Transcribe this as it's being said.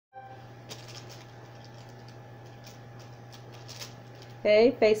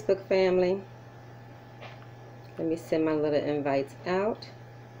Hey Facebook family, let me send my little invites out.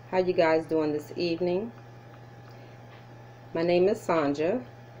 How you guys doing this evening? My name is Sandra.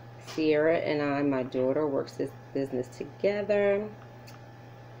 Sierra and I, my daughter, works this business together,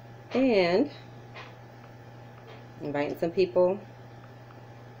 and inviting some people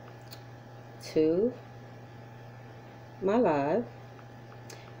to my live.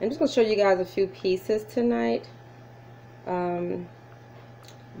 I'm just going to show you guys a few pieces tonight.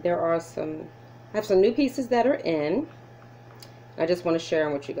 I have some new pieces that are in. I just want to share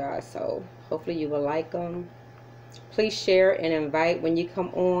them with you guys, so hopefully you will like them. Please share and invite when you come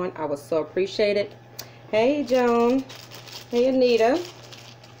on. I would so appreciate it. Hey Joan. Hey Anita.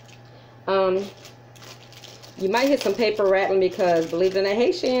 You might hear some paper rattling because, believe it or not,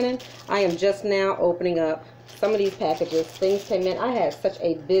 hey Shannon, I am just now opening up some of these packages. Things came in. I had such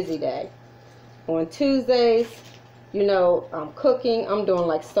a busy day. On Tuesdays, you know, I'm cooking. I'm doing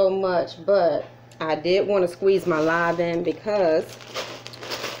like so much, but I did want to squeeze my live in because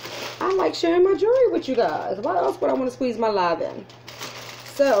I like sharing my jewelry with you guys. Why else would I want to squeeze my live in?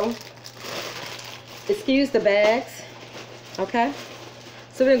 So, excuse the bags, okay?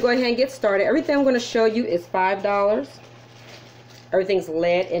 So we're going to go ahead and get started. Everything I'm going to show you is $5. Everything's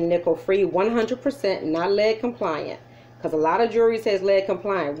lead and nickel free, 100% not lead compliant. Because a lot of jewelry says lead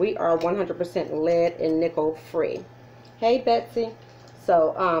compliant. We are 100% lead and nickel free. Hey Betsy.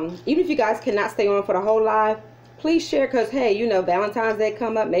 So even if you guys cannot stay on for the whole live, please share, because hey, you know, Valentine's Day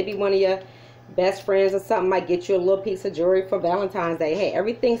come up. Maybe one of your best friends or something might get you a little piece of jewelry for Valentine's Day. Hey,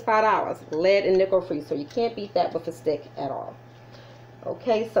 everything's $5, lead and nickel free, so you can't beat that with a stick at all.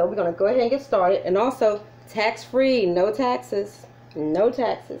 Okay, so we're going to go ahead and get started. And also, tax free, no taxes, no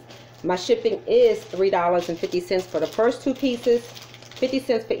taxes. My shipping is $3.50 for the first two pieces, 50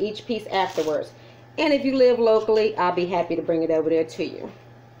 cents for each piece afterwards. And if you live locally, I'll be happy to bring it over there to you.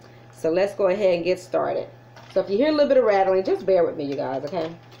 So let's go ahead and get started. So if you hear a little bit of rattling, just bear with me, you guys,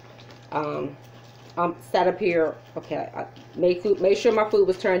 okay? I'm sat up here, okay, I made sure my food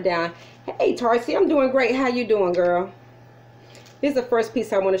was turned down. Hey, Tarsi, I'm doing great. How you doing, girl? Here's the first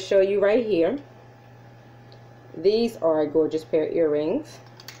piece I want to show you right here. These are a gorgeous pair of earrings.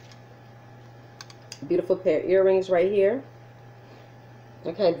 Beautiful pair of earrings right here.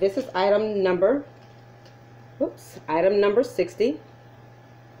 Okay, this is item number 60.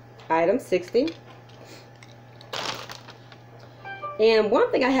 Item 60. And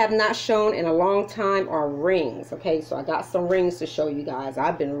one thing I have not shown in a long time are rings. Okay, so I got some rings to show you guys.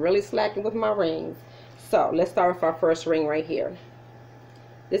 I've been really slacking with my rings. So let's start with our first ring right here.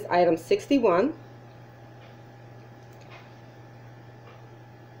 This item 61.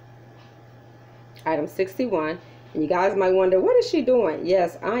 Item 61. And you guys might wonder, what is she doing?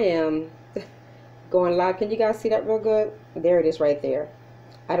 Yes, I am going live. Can you guys see that real good? There it is right there.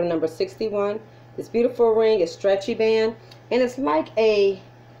 Item number 61. This beautiful ring is stretchy band, and it's like a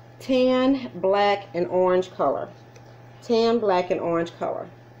tan, black, and orange color. Tan, black, and orange color.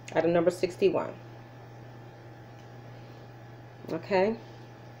 Item number 61. Okay.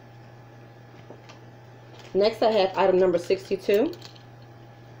 Next I have item number 62.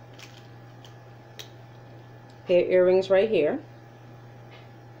 Pair of earrings right here.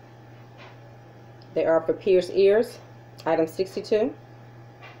 They are for pierced ears. Item 62.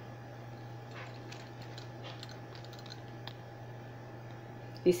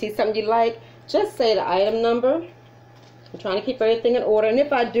 If you see something you like, just say the item number. I'm trying to keep everything in order, and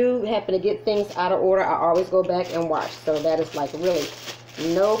if I do happen to get things out of order, I always go back and watch. So that is like really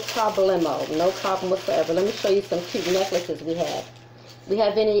no problemo, no problem whatsoever. Let me show you some cute necklaces we have. We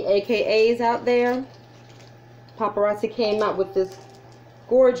have any AKAs out there? Paparazzi came out with this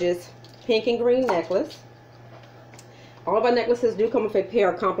gorgeous pink and green necklace. All of our necklaces do come with a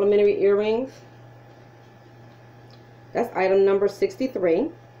pair of complimentary earrings. That's item number 63.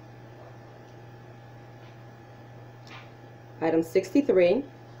 Item 63.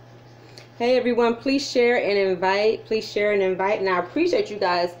 Hey everyone, please share and invite. Please share and invite. And I appreciate you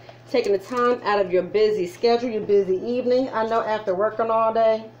guys taking the time out of your busy schedule, your busy evening. I know after working all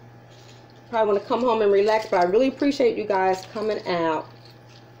day, probably want to come home and relax, but I really appreciate you guys coming out,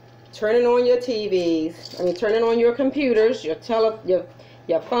 turning on your TVs, turning on your computers, your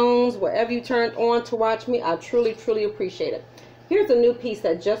phones, wherever you turn on to watch me. I truly, truly appreciate it. Here's a new piece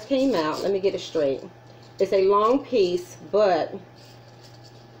that just came out. Let me get it straight. It's a long piece, but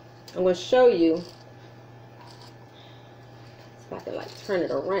I'm going to show you if I can like turn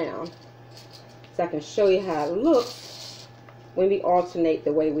it around so I can show you how it looks when we alternate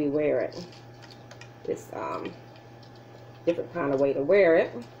the way we wear it. It's different kind of way to wear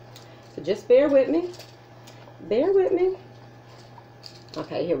it. So just bear with me. Bear with me.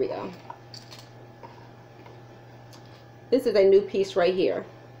 Okay, here we go. This is a new piece right here.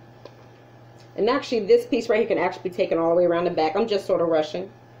 And actually, this piece right here can actually be taken all the way around the back. I'm just sort of rushing.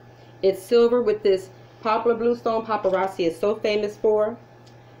 It's silver with this poplar blue stone Paparazzi is so famous for.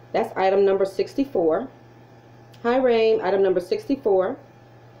 That's item number 64. Hi, Rain. Item number 64.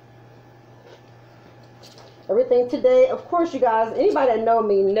 Everything today, of course, you guys, anybody that know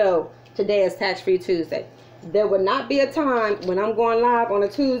me know today is tax-free Tuesday. There will not be a time when I'm going live on a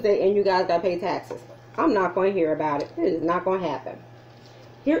Tuesday and you guys got to pay taxes. I'm not going to hear about it. It is not going to happen.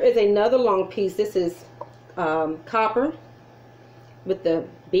 Here is another long piece. This is copper with the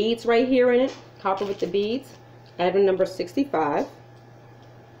beads right here in it. Copper with the beads. Item number 65.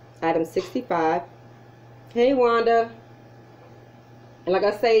 Item 65. Hey, Wanda. And like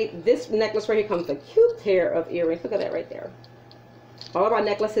I say, this necklace right here comes with a cute pair of earrings. Look at that right there. All of our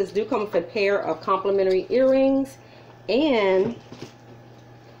necklaces do come with a pair of complimentary earrings. And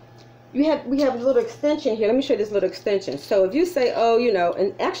we have a little extension here. Let me show you this little extension. So if you say, oh, you know,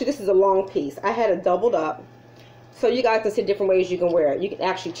 and actually this is a long piece. I had it doubled up. So you guys can see different ways you can wear it. You can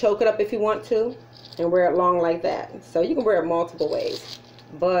actually choke it up if you want to and wear it long like that. So you can wear it multiple ways.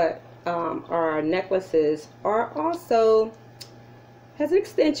 But our necklaces are also has an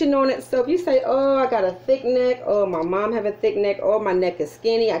extension on it. So if you say, oh, I got a thick neck, oh, my mom have a thick neck, oh, my neck is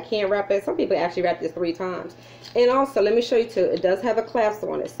skinny, I can't wrap it. Some people actually wrap this 3 times. And also, let me show you too, it does have a clasp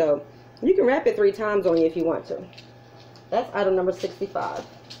on it. So you can wrap it 3 times on you if you want to. That's item number 65.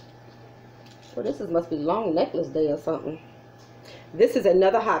 Well, this must be long necklace day or something. This is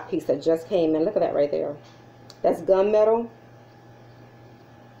another hot piece that just came in. Look at that right there. That's gunmetal.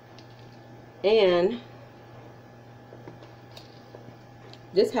 And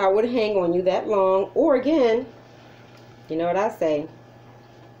just how it would hang on you that long. Or again, you know what I say,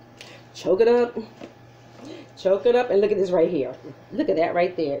 choke it up. Choke it up. And look at this right here. Look at that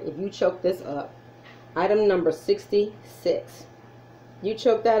right there. If you choke this up, item number 66. You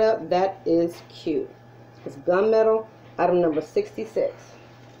choke that up, that is cute. It's gunmetal, item number 66.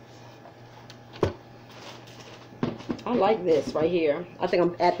 I like this right here. I think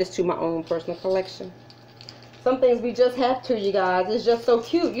I'm add this to my own personal collection. Some things we just have to, you guys. It's just so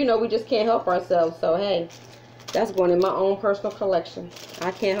cute. You know, we just can't help ourselves. So, hey, that's going in my own personal collection.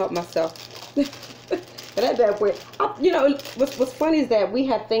 I can't help myself. That bad boy. You know, what's funny is that we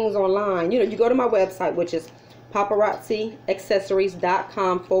have things online. You know, you go to my website, which is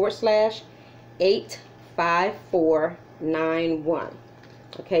paparazziaccessories.com/85491.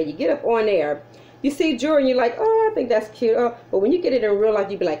 Okay, you get up on there. You see jewelry and you're like, oh, I think that's cute. Oh, but when you get it in real life,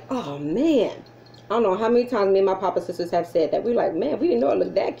 you be like, oh, man. I don't know how many times me and my papa sisters have said that. We're like, man, we didn't know it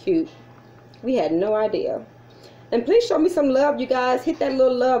looked that cute. We had no idea. And please show me some love, you guys. Hit that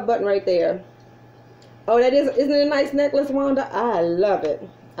little love button right there. Oh, isn't it a nice necklace, Wanda? I love it.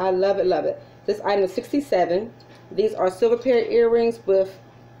 I love it, love it. This item is 67. These are silver pair earrings with,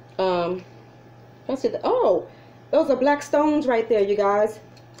 oh, those are black stones right there, you guys.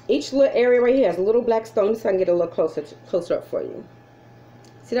 Each little area right here has a little black stone, so I can get a little closer up for you.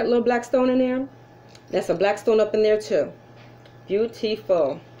 See that little black stone in there? That's a black stone up in there too.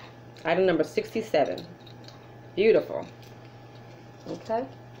 Beautiful. Item number 67. Beautiful. Okay.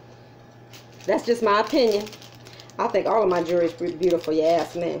 That's just my opinion. I think all of my jewelry is beautiful, you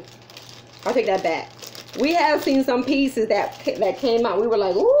ask me. I'll take that back. We have seen some pieces that came out. We were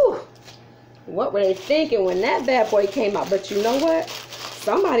like, ooh, what were they thinking when that bad boy came out? But you know what?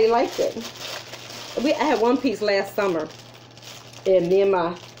 Somebody liked it. I had one piece last summer, and me and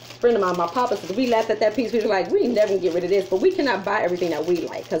my friend of mine, my papa, said we laughed at that piece. We were like, we never get rid of this, but we cannot buy everything that we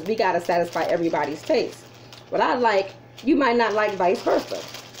like because we got to satisfy everybody's taste. What I like, you might not like, vice versa.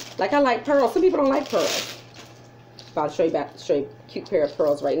 Like I like pearls. Some people don't like pearls. I'll show you a cute pair of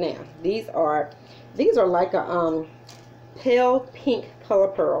pearls right now. These are like a pale pink color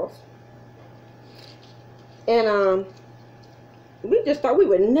pearls. And we just thought we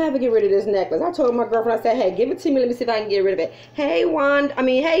would never get rid of this necklace. I told my girlfriend, I said, hey, give it to me. Let me see if I can get rid of it. Hey,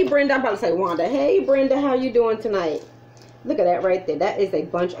 hey, Brenda. I'm about to say Wanda. Hey, Brenda, how you doing tonight? Look at that right there. That is a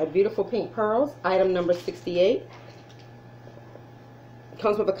bunch of beautiful pink pearls. Item number 68.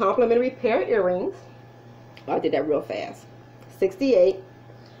 Comes with a complimentary pair of earrings. Oh, I did that real fast. 68.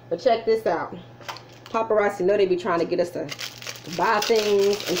 But check this out. Paparazzi know they be trying to get us to buy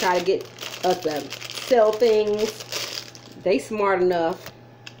things and try to get us to sell things. They smart enough.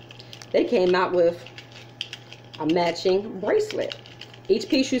 They came out with a matching bracelet. Each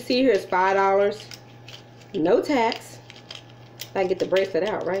piece you see here is $5. No tax. If I can get the bracelet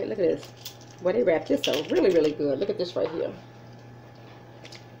out, right? Look at this. Well, they wrapped this up really, really good. Look at this right here.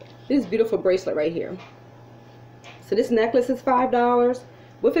 This beautiful bracelet right here. So this necklace is $5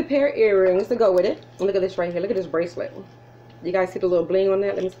 with a pair of earrings to go with it. And look at this right here. Look at this bracelet. You guys see the little bling on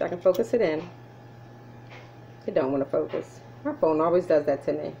that? Let me see if I can focus it in. It don't want to focus. My phone always does that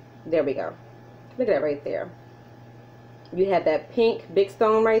to me. There we go. Look at that right there. You have that pink big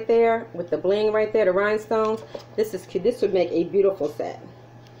stone right there with the bling right there, the rhinestones. This is cute. This would make a beautiful set.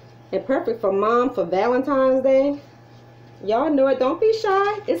 And perfect for mom for Valentine's Day. Y'all know it. Don't be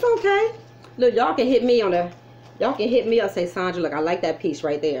shy. It's okay. Look, y'all can hit me on the, y'all can hit me up, say, Sandra, look, I like that piece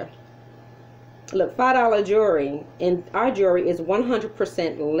right there. Look, $5 jewelry, and our jewelry is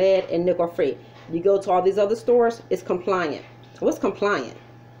 100% lead and nickel free. You go to all these other stores, it's compliant. What's compliant?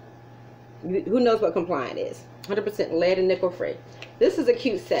 Who knows what compliant is? 100% lead and nickel free. This is a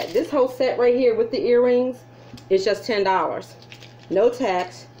cute set. This whole set right here with the earrings is just $10. No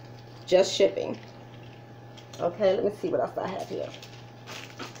tax, just shipping. Okay, let me see what else I have here.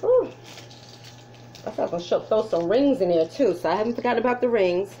 Ooh. I thought I was going to throw some rings in there too, so I haven't forgotten about the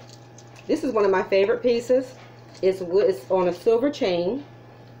rings. This is one of my favorite pieces. It's wood. It's on a silver chain.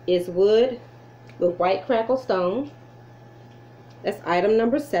 It's wood with white crackle stone. That's item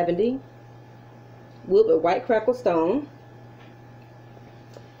number 70. Wood with white crackle stone.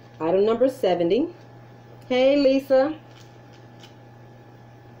 Item number 70. Hey, Lisa.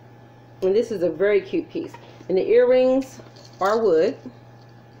 And this is a very cute piece. And the earrings are wood.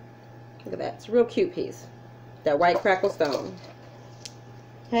 Look at that. It's a real cute piece. That white crackle stone.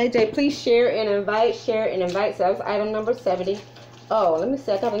 Hey, Jay, please share and invite. Share and invite. So that was item number 70. Oh, let me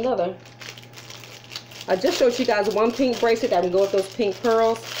see. I got another. I just showed you guys one pink bracelet that can go with those pink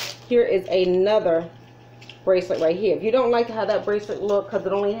pearls. Here is another bracelet right here. If you don't like how that bracelet looked because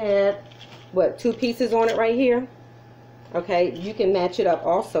it only had, what, 2 pieces on it right here, okay, you can match it up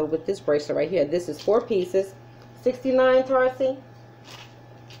also with this bracelet right here. This is 4 pieces. $69, Tarsi.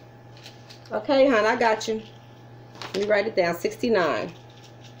 Okay, hon, I got you. Let me write it down. $69.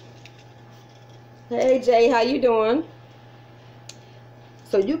 Hey, Jay, how you doing?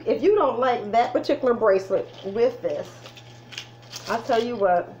 So if you don't like that particular bracelet with this, I'll tell you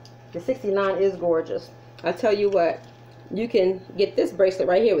what, the $69 is gorgeous. I'll tell you what, you can get this bracelet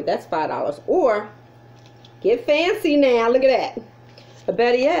right here with, that's $5. Or get fancy now. Look at that. But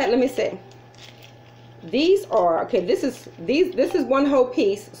better yet, let me see. These are, okay, this is one whole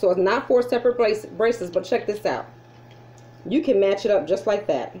piece, so it's not 4 separate bracelets, but check this out. You can match it up just like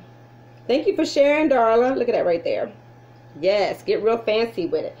that. Thank you for sharing, Darla. Look at that right there. Yes, get real fancy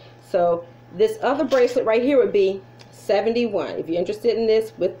with it. So this other bracelet right here would be $71. If you're interested in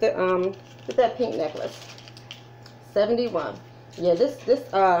this with the with that pink necklace. $71. Yeah, this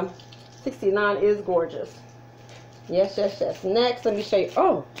 $69 is gorgeous. Yes, yes, yes. Next, let me show you.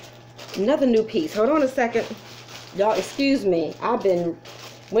 Oh, another new piece. Hold on a second. Y'all, excuse me.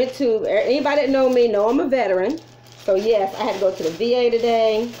 Went to, anybody that know me know I'm a veteran. So yes, I had to go to the VA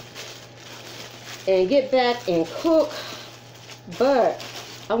today and get back and cook. But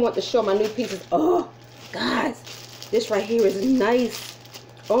I want to show my new pieces. Oh, guys, this right here is nice.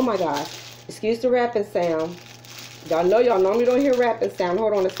 Oh my gosh. Excuse the rapping sound. Y'all know y'all normally don't hear rapping sound.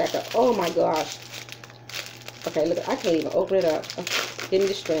 Hold on a second. Oh my gosh. Okay, look, I can't even open it up. Okay, give me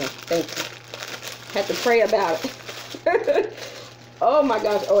the strength. Thank you. Had to pray about it. Oh my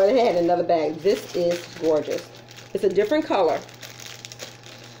gosh. Oh, it had another bag. This is gorgeous. It's a different color.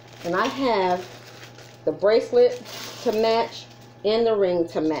 And I have the bracelet to match and the ring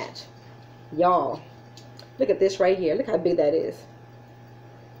to match. Y'all, look at this right here. Look how big that is.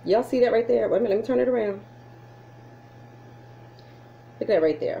 Y'all see that right there? Wait a minute, let me turn it around. Look at that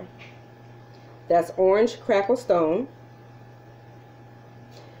right there. That's orange crackle stone.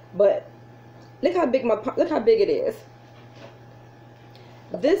 But look how big it is.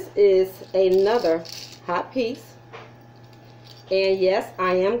 This is another hot piece. And yes,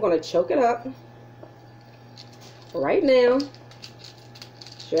 I am going to choke it up right now.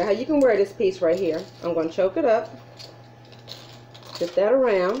 Show you how you can wear this piece right here. I'm going to choke it up. Flip that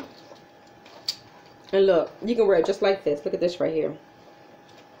around. And look, you can wear it just like this. Look at this right here.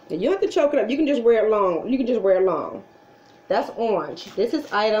 And you don't have to choke it up. You can just wear it long. You can just wear it long. That's orange. This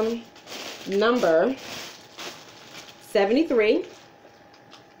is item number 73.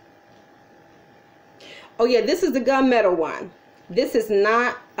 Oh yeah, this is the gunmetal one. This is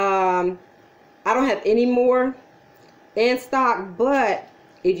not, I don't have any more in stock, but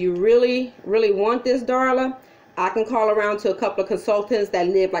if you really, really want this, Darla, I can call around to a couple of consultants that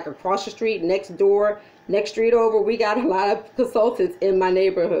live like across the street, next door, next street over. We got a lot of consultants in my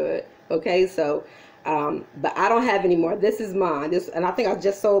neighborhood. Okay, so, but I don't have any more. This is mine. And I think I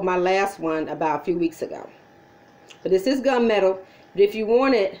just sold my last one about a few weeks ago. But this is gunmetal. But if you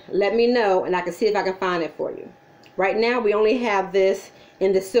want it, let me know, and I can see if I can find it for you. Right now we only have this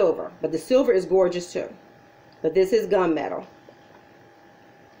in the silver, but the silver is gorgeous too. But this is gunmetal.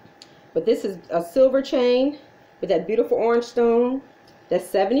 But this is a silver chain with that beautiful orange stone. That's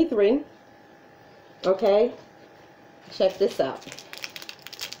 $73. Okay, check this out.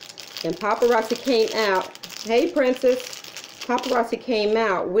 And Paparazzi came out. Hey, Princess. Paparazzi came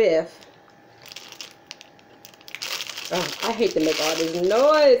out with. Oh, I hate to make all this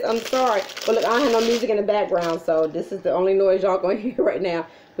noise. I'm sorry. But look, I don't have no music in the background, so this is the only noise y'all gonna hear right now.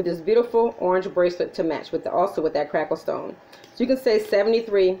 With this beautiful orange bracelet to match with also with that crackle stone. So you can say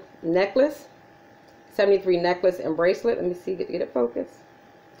 73 necklace, 73 necklace and bracelet. Let me see, get it focused.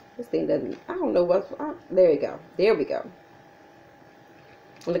 This thing doesn't. I don't know what's. There you go. There we go.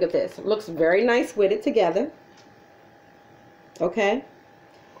 Look at this. It looks very nice with it together. Okay,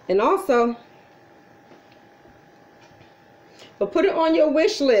 and also. But put it on your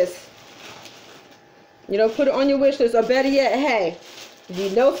wish list. You know, put it on your wish list. Or better yet, hey, if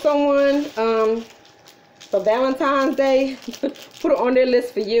you know someone for Valentine's Day, put it on their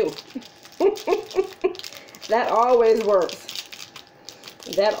list for you. That always works.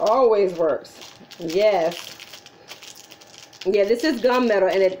 That always works. Yes. Yeah, this is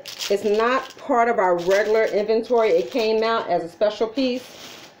gunmetal, and it's not part of our regular inventory. It came out as a special piece.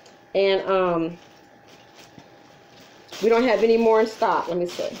 And we don't have any more in stock. Let me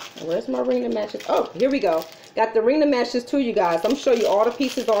see. Where's my ring that matches? Oh, here we go. Got the ring that matches too, you guys. I'm going to show you all the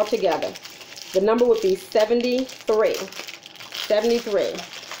pieces all together. The number would be 73. 73.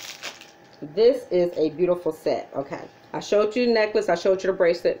 This is a beautiful set. Okay. I showed you the necklace. I showed you the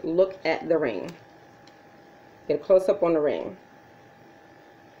bracelet. Look at the ring. Get a close up on the ring.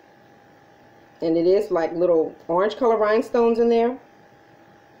 And it is like little orange color rhinestones in there.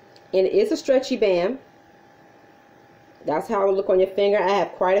 And it is a stretchy band. That's how it will look on your finger. I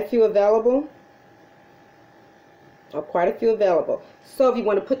have quite a few available. So if you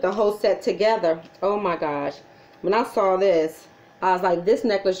want to put the whole set together, oh my gosh. When I saw this, I was like, this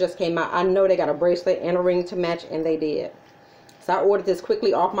necklace just came out. I know they got a bracelet and a ring to match, and they did. So I ordered this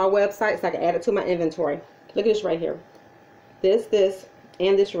quickly off my website so I can add it to my inventory. Look at this right here. This,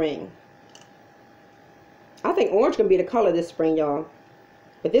 and this ring. I think orange can be the color this spring, y'all.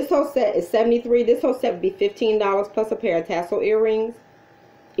 But this whole set is $73. This whole set would be $15 plus a pair of tassel earrings.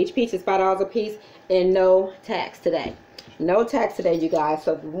 Each piece is $5 a piece, and no tax today. No tax today, you guys.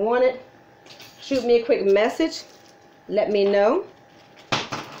 So if you want it, shoot me a quick message. Let me know.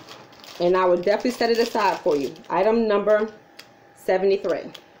 And I will definitely set it aside for you. Item number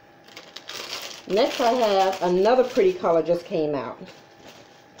 73. Next I have another pretty color just came out.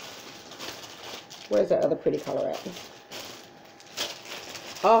 Where's that other pretty color at?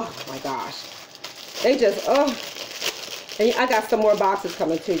 Oh my gosh. They just, oh. And I got some more boxes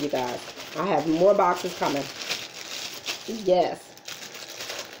coming too, you guys. I have more boxes coming. Yes.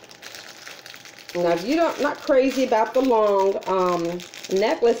 Now, if you're not crazy about the long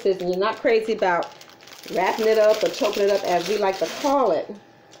necklaces, and you're not crazy about wrapping it up or choking it up, as we like to call it,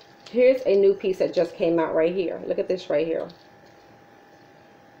 here's a new piece that just came out right here. Look at this right here.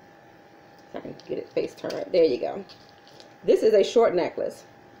 If I can get it face turned right. There you go. This is a short necklace.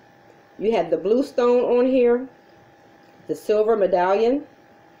 You have the blue stone on here, the silver medallion.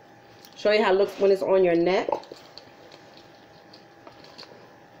 Show you how it looks when it's on your neck.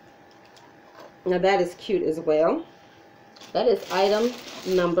 Now that is cute as well. That is item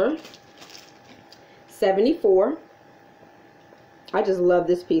number 74. I just love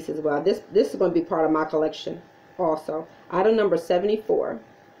this piece as well. This is going to be part of my collection also. Item number 74.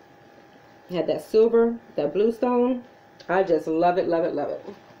 Had that silver, that blue stone. I just love it, love it, love it.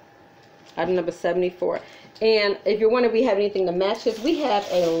 Item number 74. And if you're wondering if we have anything to match this, we have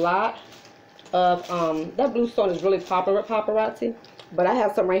a lot of, that blue stone is really popular at Paparazzi. But I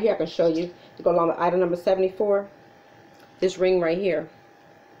have something right here I can show you to go along with item number 74. This ring right here.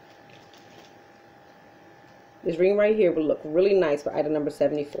 This ring right here will look really nice for item number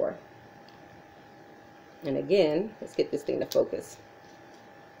 74. And again, let's get this thing to focus.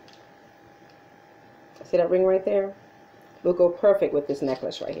 See that ring right there? Will go perfect with this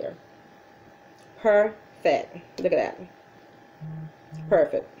necklace right here. Perfect. Look at that.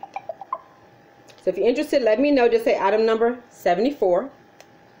 Perfect. So if you're interested, let me know. Just say item number 74.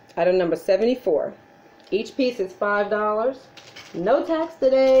 Item number 74. Each piece is $5. No tax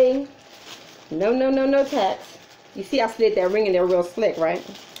today. No, no, no, no tax. You see I slid that ring in there real slick, right?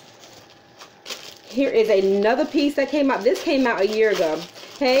 Here is another piece that came out. This came out a year ago.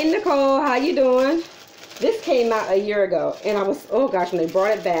 Hey, Nicole, how you doing? This came out a year ago, and I was, oh gosh, when they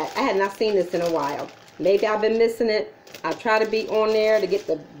brought it back, I had not seen this in a while. Maybe I've been missing it. I try to be on there to get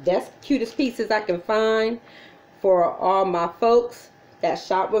the best, cutest pieces I can find for all my folks that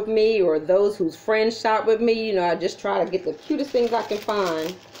shop with me, or those whose friends shop with me. You know, I just try to get the cutest things I can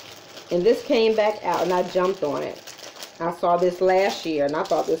find. And this came back out, and I jumped on it. I saw this last year, and I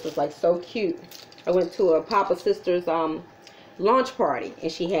thought this was like so cute. I went to a Papa Sister's launch party,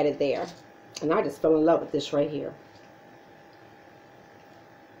 and she had it there. And I just fell in love with this right here.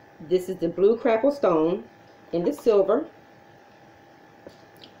 This is the blue crackle stone in the silver.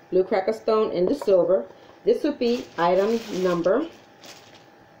 Blue crackle stone in the silver. This would be item number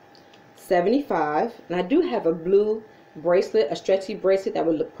 75. And I do have a blue bracelet, a stretchy bracelet that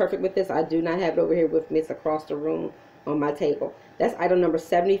would look perfect with this. I do not have it over here with me. It's across the room on my table. That's item number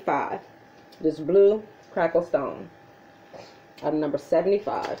 75. This blue crackle stone. Item number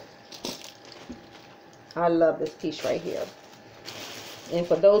 75. I love this piece right here. And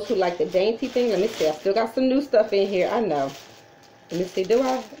for those who like the dainty thing, let me see. I still got some new stuff in here. I know. Let me see. Did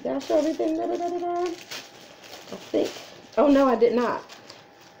I show everything? I think. Oh, no, I did not.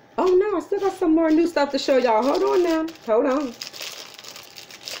 Oh, no, I still got some more new stuff to show y'all. Hold on now. Hold on.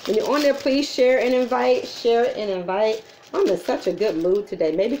 When you're on there, please share and invite. Share and invite. I'm in such a good mood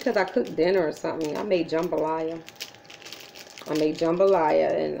today. Maybe because I cooked dinner or something. I made jambalaya.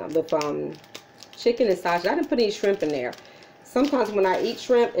 And with chicken and sausage. I didn't put any shrimp in there. Sometimes when I eat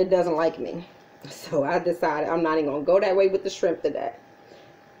shrimp, it doesn't like me. So I decided I'm not even going to go that way with the shrimp today.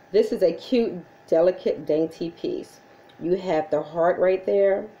 This is a cute, delicate, dainty piece. You have the heart right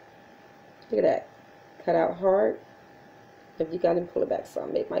there. Look at that. Cut out heart. If you got to pull it back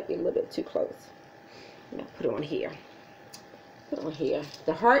some, it might be a little bit too close. Now put it on here. Put it on here.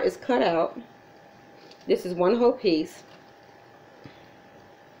 The heart is cut out. This is one whole piece.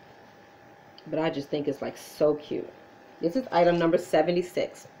 But I just think it's like so cute. This is item number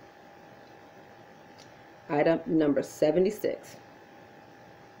 76. Item number 76.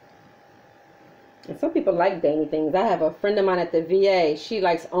 And some people like dainty things. I have a friend of mine at the VA. She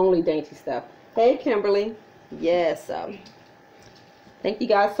likes only dainty stuff. Hey, Kimberly. Yes. Thank you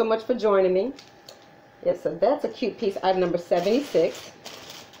guys so much for joining me. Yes, so that's a cute piece. Item number 76.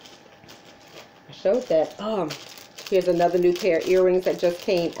 I showed that. Here's another new pair of earrings that just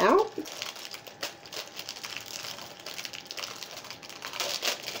came out.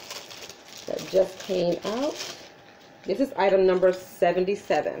 Just came out. This is item number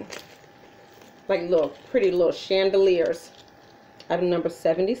 77. Like little pretty little chandeliers. Item number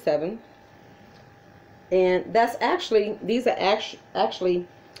 77. And that's actually, these are actually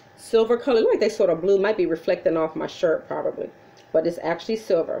silver color. Like they sort of blue. Might be reflecting off my shirt probably. But it's actually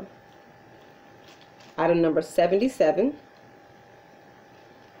silver. Item number 77.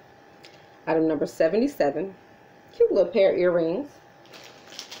 Item number 77. Cute little pair of earrings.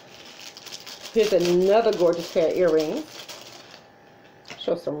 Here's another gorgeous pair of earrings. I'll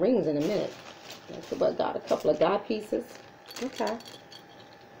show some rings in a minute. That's what I got. A couple of guy pieces. Okay.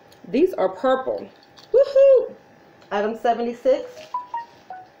 These are purple. Woohoo! Item 76.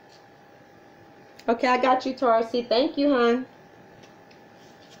 Okay, I got you, Tarsi. Thank you, hon.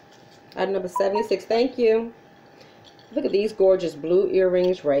 Item number 76. Thank you. Look at these gorgeous blue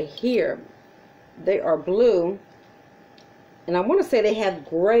earrings right here. They are blue. And I want to say they have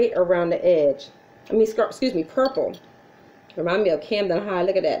gray around the edge. Excuse me, purple. Remind me of Camden High.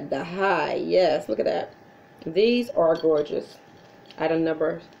 Look at that. The high. Yes, look at that. These are gorgeous. Item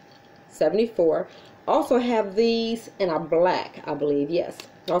number 74. Also have these in a black, I believe. Yes.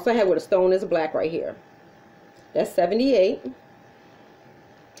 Also have where the stone is black right here. That's 78.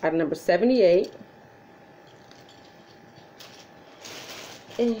 Item number 78.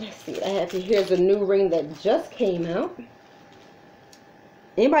 And let's see what I have here. Here's a new ring that just came out.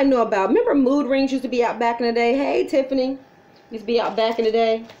 Anybody know about, remember mood rings used to be out back in the day? Hey, Tiffany. Used to be out back in the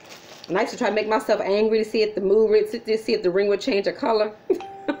day. And I used to try to make myself angry to see if the see if the ring would change a color.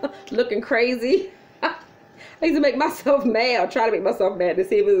 Looking crazy. I used to make myself mad. Try to make myself mad to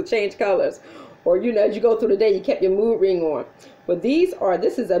see if it would change colors. Or, you know, as you go through the day, you kept your mood ring on. But this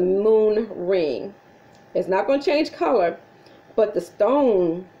is a moon ring. It's not going to change color. But the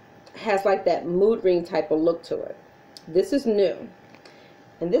stone has like that mood ring type of look to it. This is new.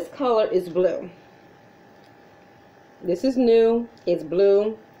 And this color is blue. This is new. It's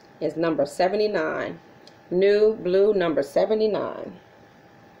blue. It's number 79. New blue number 79.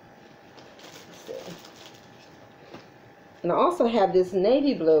 Let's see. And I also have this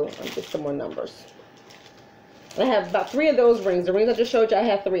navy blue. Let me get some more numbers. I have about 3 of those rings. The rings I just showed you, I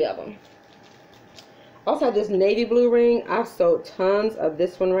have 3 of them. Also have this navy blue ring. I've sold tons of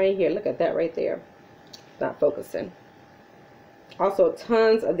this one right here. Look at that right there. Not focusing. Also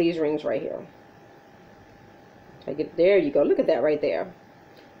tons of these rings right here. There you go. Look at that right there.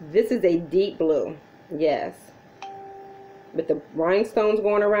 This is a deep blue. Yes. with the rhinestones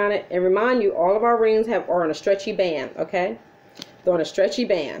going around it. And remind you, all of our rings are on a stretchy band, okay? They're on a stretchy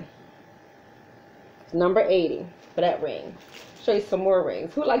band. It's number 80 for that ring. Show you some more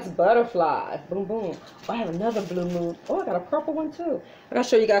rings. Who likes butterflies? Boom, boom. Oh, I have another blue moon. Oh, I got a purple one too. I gotta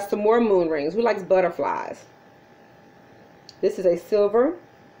show you guys some more moon rings. Who likes butterflies? This is a silver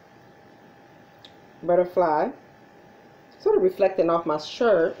butterfly. Sort of reflecting off my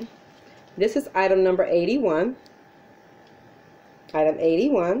shirt. This is item number 81. Item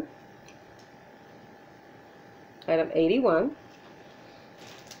 81. Item 81.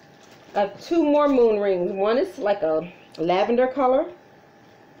 I have two more moon rings. One is like a lavender color.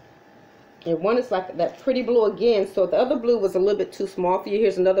 And one is like that pretty blue again. So the other blue was a little bit too small for you.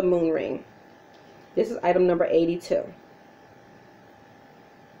 Here's another moon ring. This is item number 82.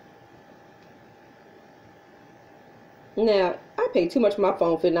 Now, I paid too much for my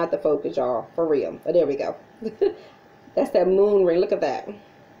phone for it not to focus, y'all. For real. Oh, there we go. That's that moon ring. Look at that.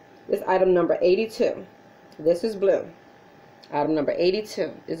 This is item number 82. This is blue. Item number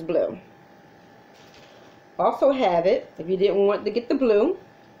 82 is blue. Also have it, if you didn't want to get the blue,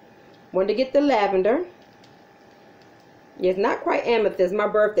 wanted to get the lavender. It's not quite amethyst. My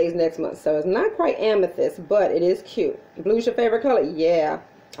birthday's next month, so it's not quite amethyst, but it is cute. Blue's your favorite color? Yeah.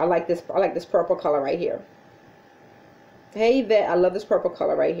 I like this purple color right here. Hey Yvette, I love this purple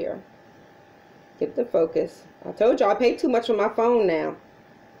color right here. Get the focus. I told y'all I paid too much for my phone now.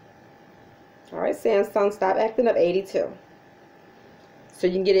 Alright, Samsung, stop acting up. 82. So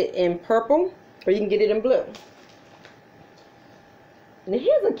you can get it in purple or you can get it in blue. Now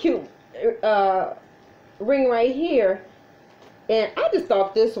here's a cute ring right here. And I just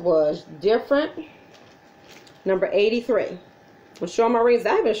thought this was different. Number 83. I'm showing my rings.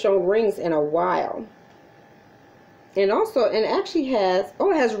 I haven't shown rings in a while. And also, and it actually has,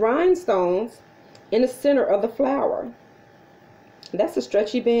 oh, it has rhinestones in the center of the flower. That's a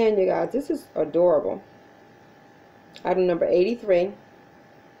stretchy band, you guys. This is adorable. Item number 83. I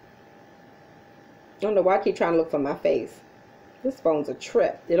don't know why I keep trying to look for my face. This phone's a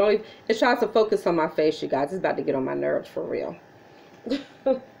trip. It tries to focus on my face, you guys. It's about to get on my nerves for real.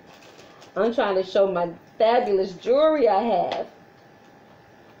 I'm trying to show my fabulous jewelry I have.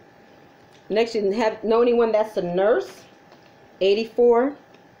 Next, you know anyone that's a nurse? 84.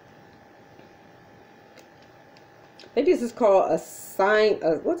 Maybe this is called a sign.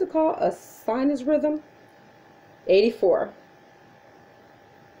 What's it called? A sinus rhythm. 84.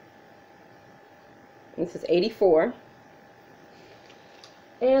 This is 84.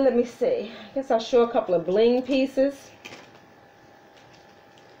 And let me see. I guess I'll show a couple of bling pieces.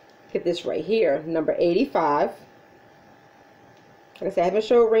 Get this right here, number 85. Like I said, I haven't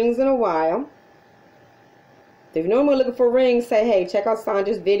showed rings in a while. If you know I'm looking for rings, say, hey, check out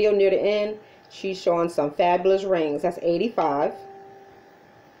Sandra's video near the end. She's showing some fabulous rings. That's 85.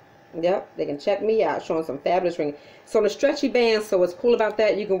 Yep, they can check me out, showing some fabulous rings. So on a stretchy band, so what's cool about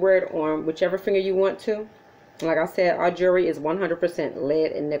that, you can wear it on whichever finger you want to. And like I said, our jewelry is 100%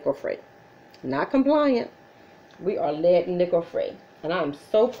 lead and nickel free. Not compliant. We are lead and nickel free. And I'm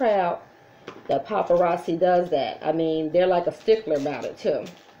so proud that Paparazzi does that. I mean, they're like a stickler about it too.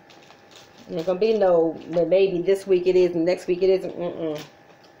 There's gonna be no, maybe this week it is and next week it isn't.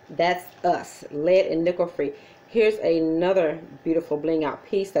 That's us, lead and nickel free. Here's another beautiful bling out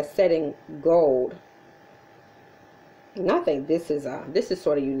piece that's set in gold. And I think this is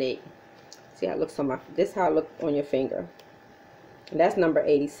sort of unique. See how it looks on my, this is how it looks on your finger. And that's number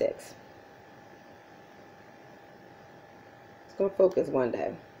 86. It's gonna focus one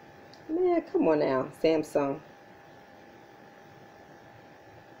day. Man, come on now, Samsung.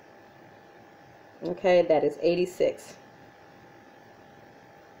 Okay, that is 86.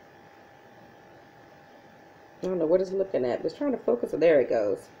 I don't know what it's looking at. It's trying to focus. Oh, there it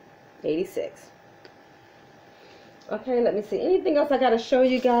goes. 86. Okay, let me see. Anything else I got to show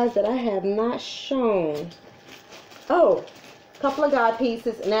you guys that I have not shown? Oh, a couple of guide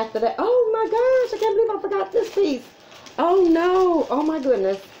pieces. And after that, oh my gosh, I can't believe I forgot this piece. Oh no. Oh my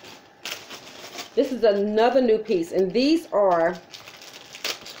goodness. This is another new piece. And these are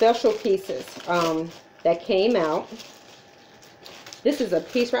special pieces that came out. This is a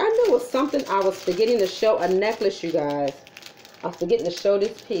piece where I knew it was something I was forgetting to show. A necklace, you guys. I was forgetting to show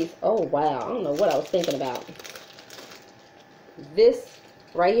this piece. Oh, wow. I don't know what I was thinking about. This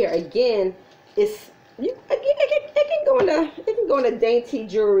right here, again, is... It can go in the dainty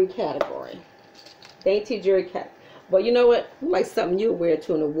jewelry category. Dainty jewelry category. Well, you know what? Like something you wear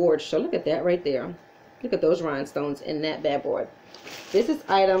to an award show. Look at that right there. Look at those rhinestones in that bad boy. This is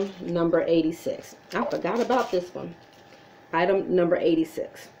item number 86. I forgot about this one. Item number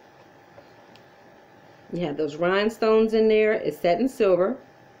 86. You have those rhinestones in there. It's set in silver.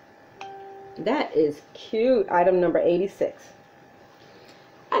 That is cute. Item number 86.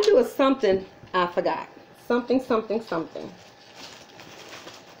 I knew it was something I forgot. Something.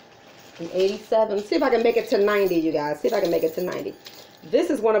 And 87. See if I can make it to 90, you guys. See if I can make it to 90. This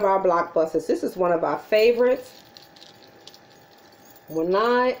is one of our blockbusters. This is one of our favorites. When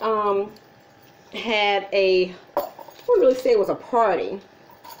I had a, I wouldn't really say it was a party.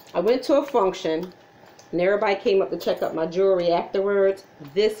 I went to a function and everybody came up to check out my jewelry afterwards.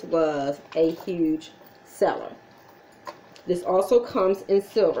 This was a huge seller. This also comes in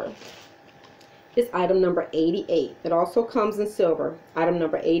silver. It's item number 88. It also comes in silver. Item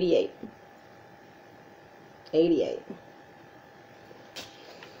number 88. 88.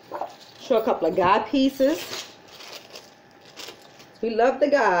 Show a couple of guy pieces. We love the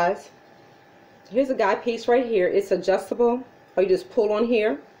guys. Here's a guy piece right here. It's adjustable. Or you just pull on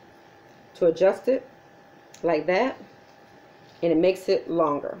here to adjust it. Like that. And it makes it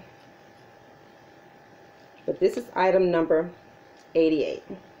longer. But this is item number 88.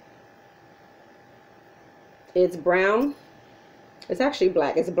 It's brown. It's actually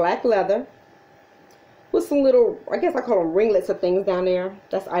black. It's black leather with some little, I guess I call them ringlets of things down there.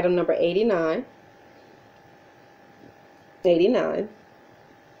 That's item number 89. 89. And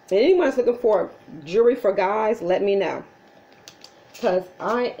anyone's looking for jewelry for guys, let me know. Because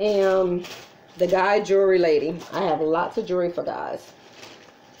I am the guy jewelry lady. I have lots of jewelry for guys.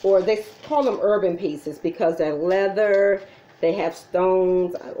 Or they call them urban pieces because they're leather, they have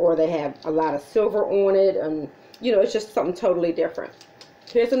stones, or they have a lot of silver on it. And, you know, it's just something totally different.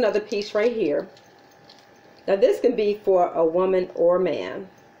 Here's another piece right here. Now, this can be for a woman or a man.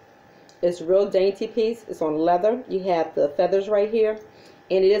 It's a real dainty piece. It's on leather. You have the feathers right here.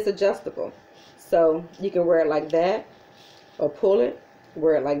 And it is adjustable. So, you can wear it like that. Or pull it.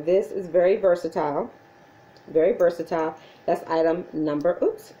 Wear it like this. It's very versatile. Very versatile. That's item number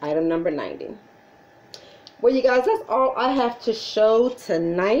 90. Well, you guys, that's all I have to show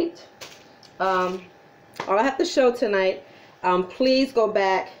tonight. All I have to show tonight. Please go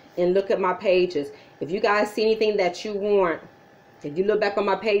back and look at my pages. If you guys see anything that you want, if you look back on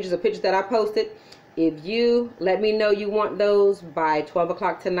my pages or pictures that I posted, if you let me know you want those by 12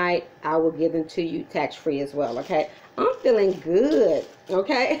 o'clock tonight, I will give them to you tax-free as well, okay? I'm feeling good,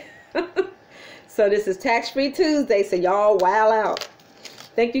 okay? So this is Tax-Free Tuesday, so y'all wow out.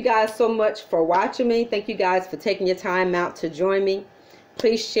 Thank you guys so much for watching me. Thank you guys for taking your time out to join me.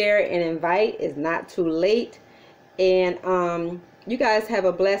 Please share and invite. It's not too late. And you guys have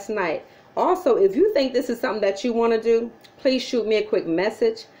a blessed night. Also, if you think this is something that you want to do, please shoot me a quick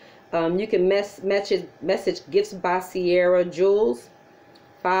message. You can message Gifts by Sierra Jules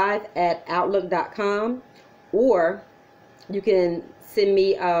 5@outlook.com, or you can send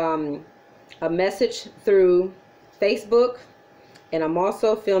me a message through Facebook, and I'm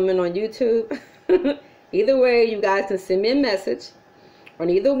also filming on YouTube. Either way, you guys can send me a message on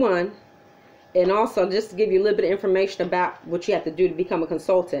either one. And also, just to give you a little bit of information about what you have to do to become a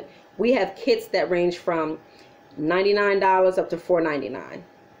consultant, we have kits that range from $99 up to $4.99.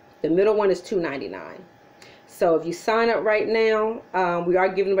 The middle one is $2.99. So if you sign up right now, we are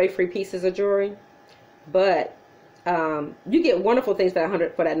giving away free pieces of jewelry, but you get wonderful things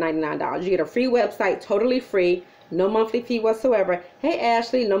for that $99. You get a free website, totally free, no monthly fee whatsoever. Hey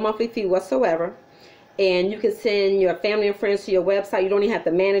Ashley, no monthly fee whatsoever. And you can send your family and friends to your website. You don't even have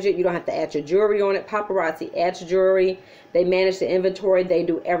to manage it. You don't have to add your jewelry on it. Paparazzi adds jewelry. They manage the inventory. They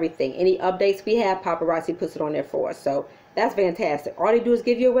do everything. Any updates we have, Paparazzi puts it on there for us. So that's fantastic. All they do is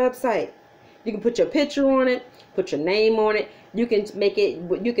give you a website. You can put your picture on it, put your name on it. You can make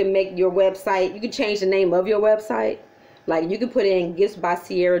your website. You can change the name of your website. Like you can put in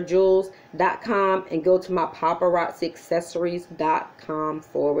giftsbysierrajules.com and go to my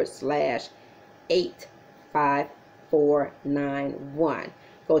paparazziaccessories.com/85491.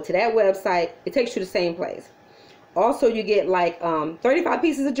 Go to that website. It takes you to the same place. Also, you get like 35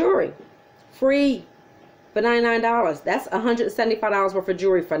 pieces of jewelry free for $99. That's $175 worth of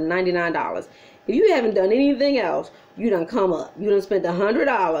jewelry for $99. If you haven't done anything else, you done come up. You done spent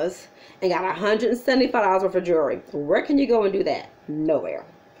 $100 and got $175 worth of jewelry. Where can you go and do that? Nowhere.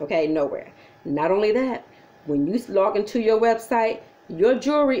 Okay, nowhere. Not only that, when you log into your website, your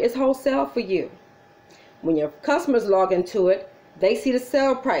jewelry is wholesale for you. When your customers log into it, they see the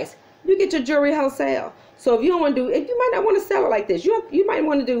sale price. You get your jewelry wholesale. So if you don't want to do, if you might not want to sell it like this, you might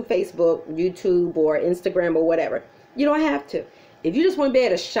want to do Facebook, YouTube, or Instagram, or whatever. You don't have to. If you just want to be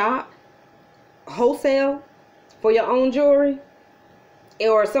able to shop wholesale for your own jewelry,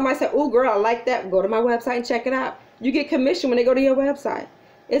 or somebody said, "Oh, girl, I like that," go to my website and check it out. You get commission when they go to your website.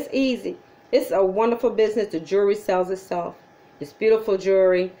 It's easy. It's a wonderful business. The jewelry sells itself. It's beautiful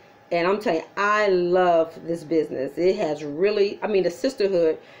jewelry. And I'm telling you, I love this business. It has really, I mean, the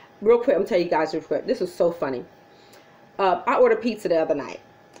sisterhood. Real quick, I'm telling you guys real quick. This is so funny. I ordered pizza the other night.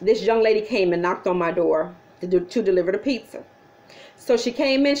 This young lady came and knocked on my door to deliver the pizza. So she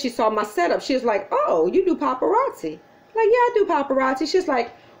came in, she saw my setup. She was like, "Oh, you do paparazzi?" Like, "Yeah, I do paparazzi." She's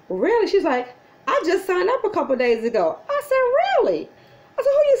like, "Really?" She's like, "I just signed up a couple days ago." I said, "Really?" I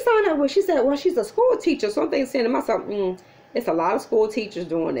said, "Who you signed up with?" She said, "Well, she's a school teacher." So I'm thinking to myself, it's a lot of school teachers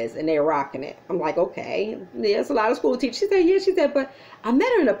doing this, and they're rocking it. I'm like, okay, yeah, it's a lot of school teachers. She said, "Yeah." She said, "But I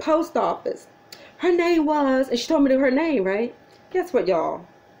met her in the post office. Her name was," and she told me her name, right? Guess what, y'all?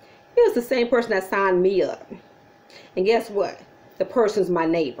 It was the same person that signed me up. And guess what? The person's my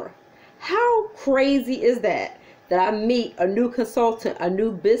neighbor. How crazy is that? That I meet a new consultant, a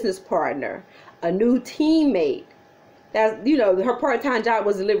new business partner, a new teammate. That, you know, her part-time job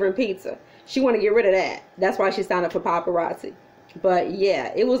was delivering pizza. She wanted to get rid of that. That's why she signed up for Paparazzi. But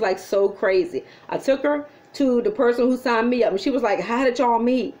yeah, it was like so crazy. I took her to the person who signed me up, and she was like, "How did y'all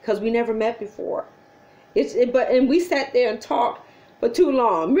meet? Because we never met before." And we sat there and talked for too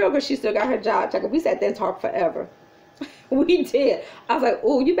long. Miracle, she still got her job check. We sat there and talked forever. We did. I was like,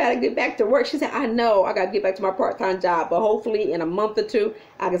 "Oh, you better get back to work." She said, "I know. I got to get back to my part-time job. But hopefully in a month or two,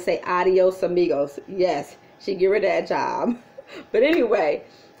 I can say adios, amigos." Yes, she get rid of that job. But anyway,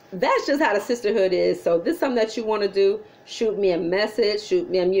 that's just how the sisterhood is. So this is something that you want to do. Shoot me a message. Shoot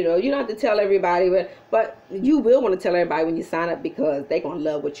me, you know, you don't have to tell everybody. But you will want to tell everybody when you sign up, because they're going to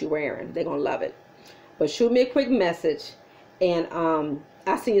love what you're wearing. They're going to love it. But shoot me a quick message. And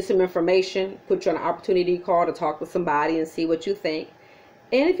I'll send you some information, put you on an opportunity call to talk with somebody and see what you think.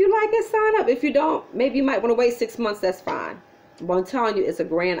 And if you like it, sign up. If you don't, maybe you might want to wait 6 months. That's fine. But I'm telling you, it's a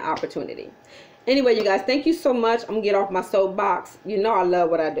grand opportunity. Anyway, you guys, thank you so much. I'm going to get off my soapbox. You know I love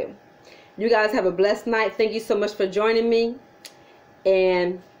what I do. You guys have a blessed night. Thank you so much for joining me.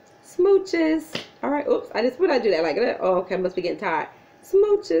 And smooches. All right. Oops. What did I do that like that? Oh, okay. I must be getting tired.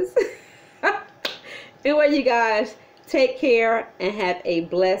 Smooches. Anyway, you guys, take care and have a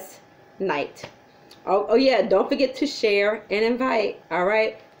blessed night. Oh yeah, don't forget to share and invite. All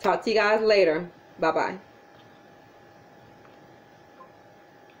right. Talk to you guys later. Bye-bye.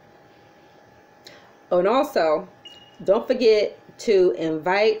 Oh, and also, don't forget to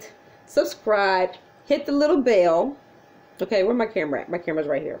invite, subscribe, hit the little bell. Okay, where's my camera at? My camera's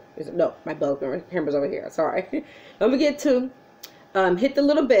right here. No, my camera's over here. Sorry. Don't forget to hit the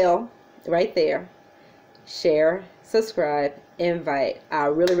little bell right there. Share, subscribe, invite. I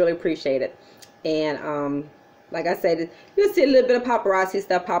really, really appreciate it. And like I said, you'll see a little bit of paparazzi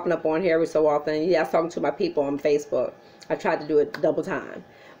stuff popping up on here every so often. Yeah, I was talking to my people on Facebook. I tried to do it double time.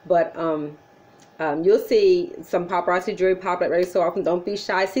 But you'll see some paparazzi jewelry pop up every so often. Don't be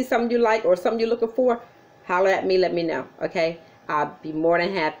shy. See something you like or something you're looking for, holler at me, let me know. Okay? I'll be more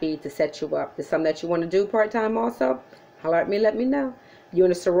than happy to set you up. If it's something that you want to do part-time also, holler at me, let me know. You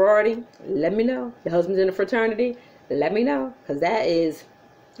in a sorority, let me know. Your husband's in a fraternity, let me know. Because that is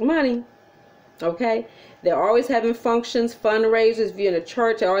money. Okay? They're always having functions, fundraisers. If you're in a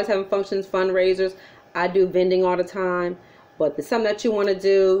church, they're always having functions, fundraisers. I do vending all the time. But if it's something that you want to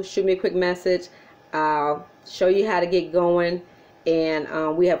do, shoot me a quick message. I'll show you how to get going.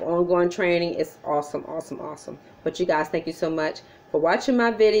 And we have ongoing training. It's awesome, awesome, awesome. But you guys, thank you so much for watching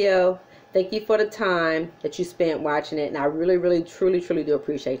my video. Thank you for the time that you spent watching it. And I really, really, truly, truly do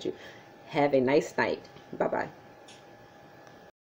appreciate you. Have a nice night. Bye-bye.